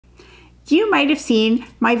You might have seen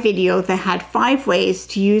my video that had 5 ways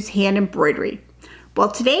to use hand embroidery.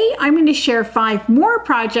 Well, today I'm going to share 5 more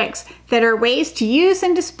projects that are ways to use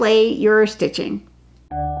and display your stitching.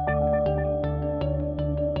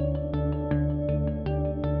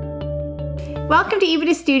 Welcome to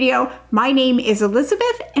Epida Studio. My name is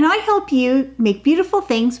Elizabeth and I help you make beautiful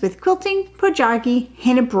things with quilting, pojagi,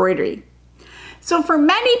 and embroidery. So for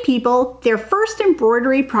many people, their first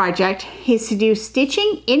embroidery project is to do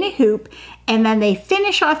stitching in a hoop, and then they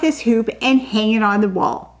finish off this hoop and hang it on the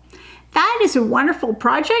wall. That is a wonderful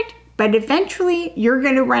project, but eventually you're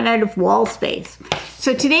going to run out of wall space.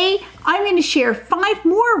 So today I'm going to share 5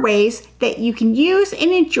 more ways that you can use and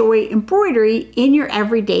enjoy embroidery in your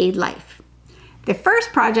everyday life. The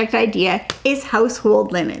first project idea is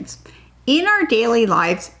household linens. In our daily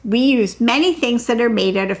lives, we use many things that are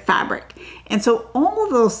made out of fabric. And so all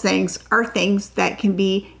of those things are things that can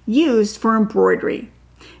be used for embroidery.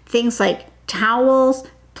 Things like towels,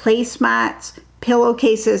 placemats,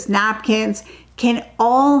 pillowcases, napkins can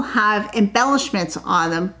all have embellishments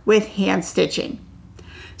on them with hand stitching.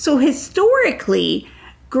 So historically,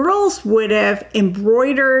 girls would have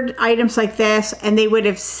embroidered items like this and they would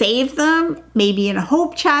have saved them maybe in a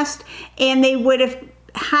hope chest, and they would have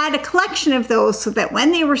had a collection of those so that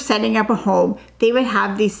when they were setting up a home, they would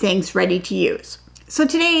have these things ready to use. So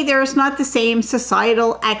today there's not the same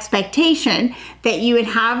societal expectation that you would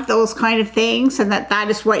have those kind of things and that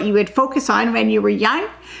is what you would focus on when you were young,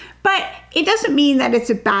 but it doesn't mean that it's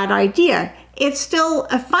a bad idea. It's still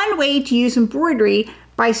a fun way to use embroidery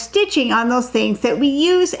by stitching on those things that we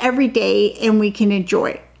use every day and we can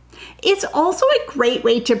enjoy. It's also a great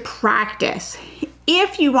way to practice.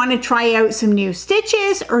 If you want to try out some new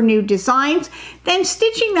stitches or new designs, then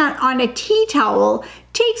stitching that on a tea towel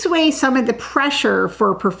takes away some of the pressure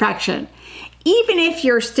for perfection. Even if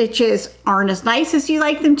your stitches aren't as nice as you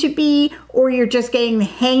like them to be, or you're just getting the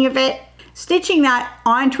hang of it, stitching that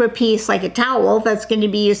onto a piece like a towel that's going to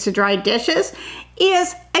be used to dry dishes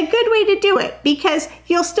is a good way to do it, because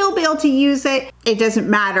you'll still be able to use it. It doesn't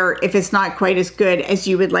matter if it's not quite as good as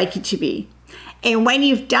you would like it to be. And when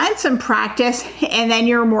you've done some practice and then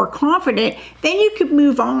you're more confident, then you could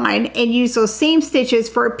move on and use those same stitches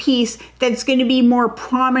for a piece that's going to be more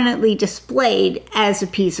prominently displayed as a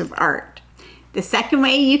piece of art. The second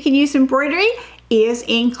way you can use embroidery is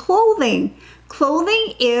in clothing.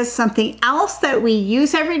 Clothing is something else that we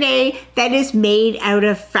use every day that is made out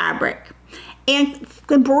of fabric. And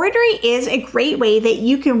embroidery is a great way that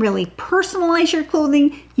you can really personalize your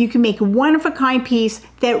clothing. You can make a one-of-a-kind piece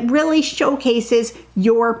that really showcases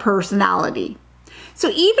your personality. So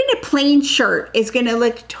even a plain shirt is going to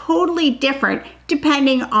look totally different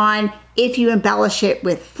depending on if you embellish it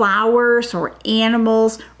with flowers or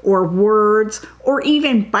animals or words or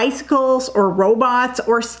even bicycles or robots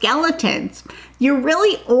or skeletons. You're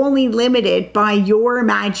really only limited by your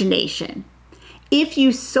imagination. If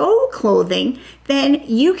you sew clothing, then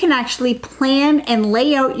you can actually plan and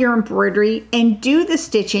lay out your embroidery and do the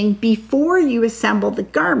stitching before you assemble the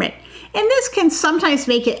garment. And this can sometimes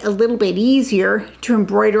make it a little bit easier to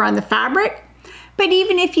embroider on the fabric. But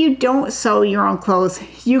even if you don't sew your own clothes,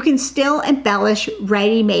 you can still embellish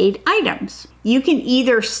ready-made items. You can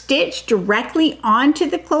either stitch directly onto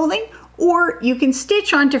the clothing, or you can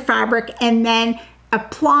stitch onto fabric and then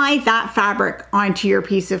apply that fabric onto your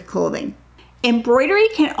piece of clothing. Embroidery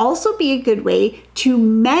can also be a good way to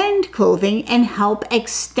mend clothing and help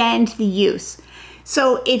extend the use.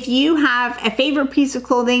 So if you have a favorite piece of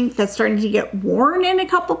clothing that's starting to get worn in a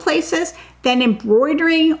couple places, then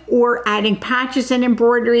embroidering or adding patches in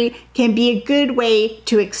embroidery can be a good way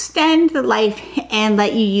to extend the life and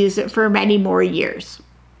let you use it for many more years.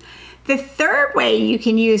 The third way you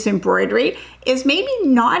can use embroidery is maybe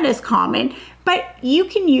not as common, but you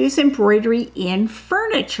can use embroidery in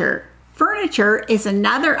furniture. Furniture is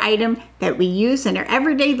another item that we use in our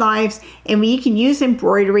everyday lives, and we can use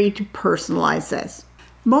embroidery to personalize this.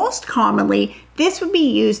 Most commonly, this would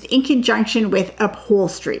be used in conjunction with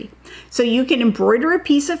upholstery. So you can embroider a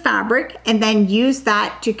piece of fabric and then use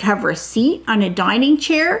that to cover a seat on a dining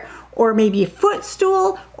chair, or maybe a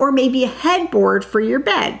footstool, or maybe a headboard for your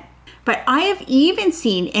bed. But I have even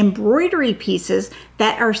seen embroidery pieces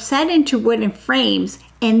that are set into wooden frames,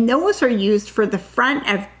 and those are used for the front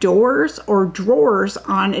of doors or drawers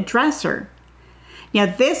on a dresser. Now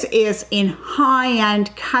this is in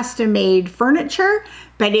high-end custom-made furniture,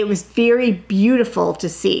 but it was very beautiful to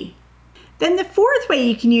see. Then the fourth way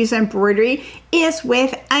you can use embroidery is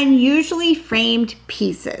with unusually framed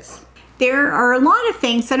pieces. There are a lot of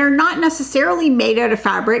things that are not necessarily made out of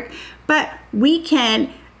fabric, but we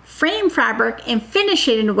can frame fabric and finish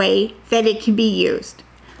it in a way that it can be used.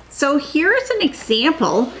 So here's an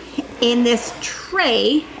example in this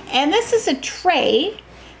tray, and this is a tray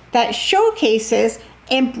that showcases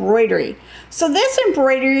embroidery. So this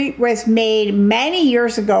embroidery was made many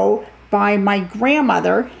years ago by my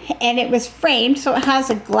grandmother, and it was framed, so it has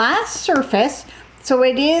a glass surface, so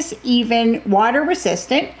it is even water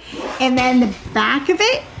resistant. And then the back of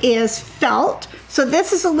it is felt. So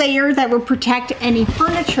this is a layer that will protect any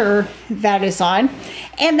furniture that is on.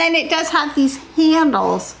 And then it does have these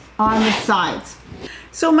handles on the sides.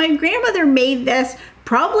 So my grandmother made this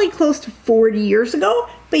probably close to 40 years ago,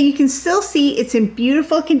 but you can still see it's in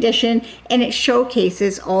beautiful condition, and it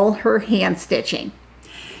showcases all her hand stitching.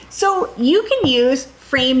 So you can use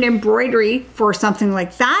framed embroidery for something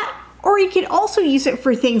like that, or you can also use it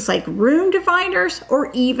for things like room dividers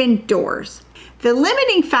or even doors. The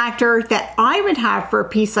limiting factor that I would have for a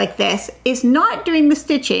piece like this is not doing the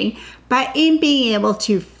stitching, but in being able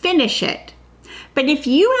to finish it. But if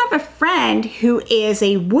you have a friend who is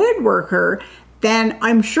a woodworker, then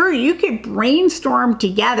I'm sure you could brainstorm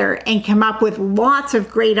together and come up with lots of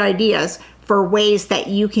great ideas for ways that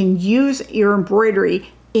you can use your embroidery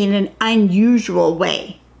in an unusual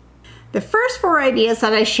way. The first 4 ideas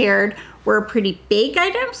that I shared were pretty big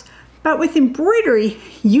items, but with embroidery,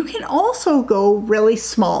 you can also go really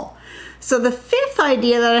small. So the 5th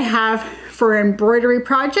idea that I have for an embroidery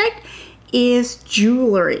project is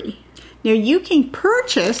jewelry. Now you can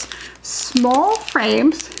purchase small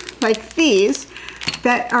frames like these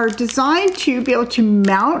that are designed to be able to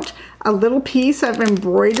mount a little piece of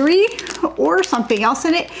embroidery or something else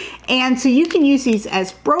in it. And so you can use these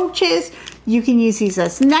as brooches, you can use these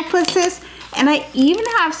as necklaces, and I even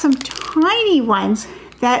have some tiny ones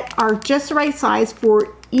that are just the right size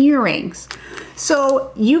for earrings.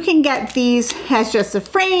 So you can get these as just the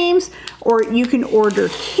frames, or you can order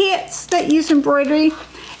kits that use embroidery.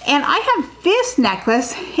 And I have this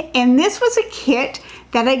necklace, and this was a kit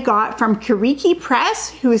that I got from Kiriki Press,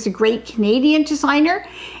 who is a great Canadian designer.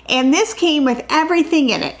 And this came with everything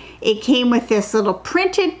in it. It came with this little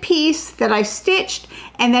printed piece that I stitched,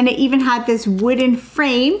 and then it even had this wooden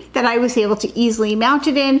frame that I was able to easily mount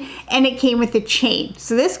it in, and it came with a chain.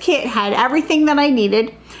 So this kit had everything that I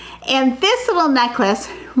needed. And this little necklace,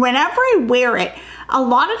 whenever I wear it, a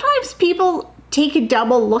lot of times people take a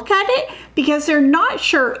double look at it because they're not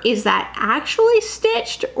sure, is that actually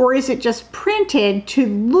stitched or is it just printed to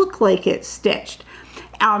look like it's stitched?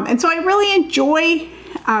 And so I really enjoy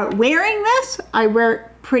wearing this. I wear it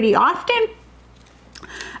pretty often,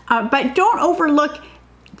 but don't overlook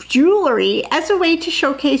jewelry as a way to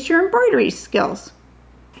showcase your embroidery skills.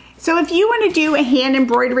 So if you want to do a hand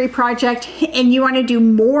embroidery project and you want to do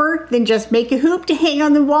more than just make a hoop to hang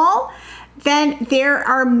on the wall, then there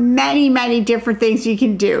are many, many different things you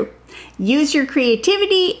can do. Use your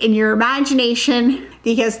creativity and your imagination,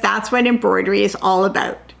 because that's what embroidery is all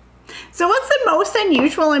about. So what's the most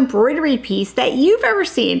unusual embroidery piece that you've ever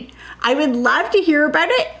seen? I would love to hear about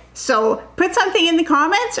it. So put something in the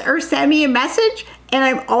comments or send me a message, and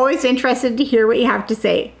I'm always interested to hear what you have to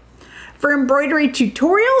say. For embroidery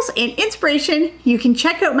tutorials and inspiration, you can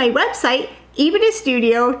check out my website,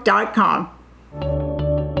 epidastudio.com.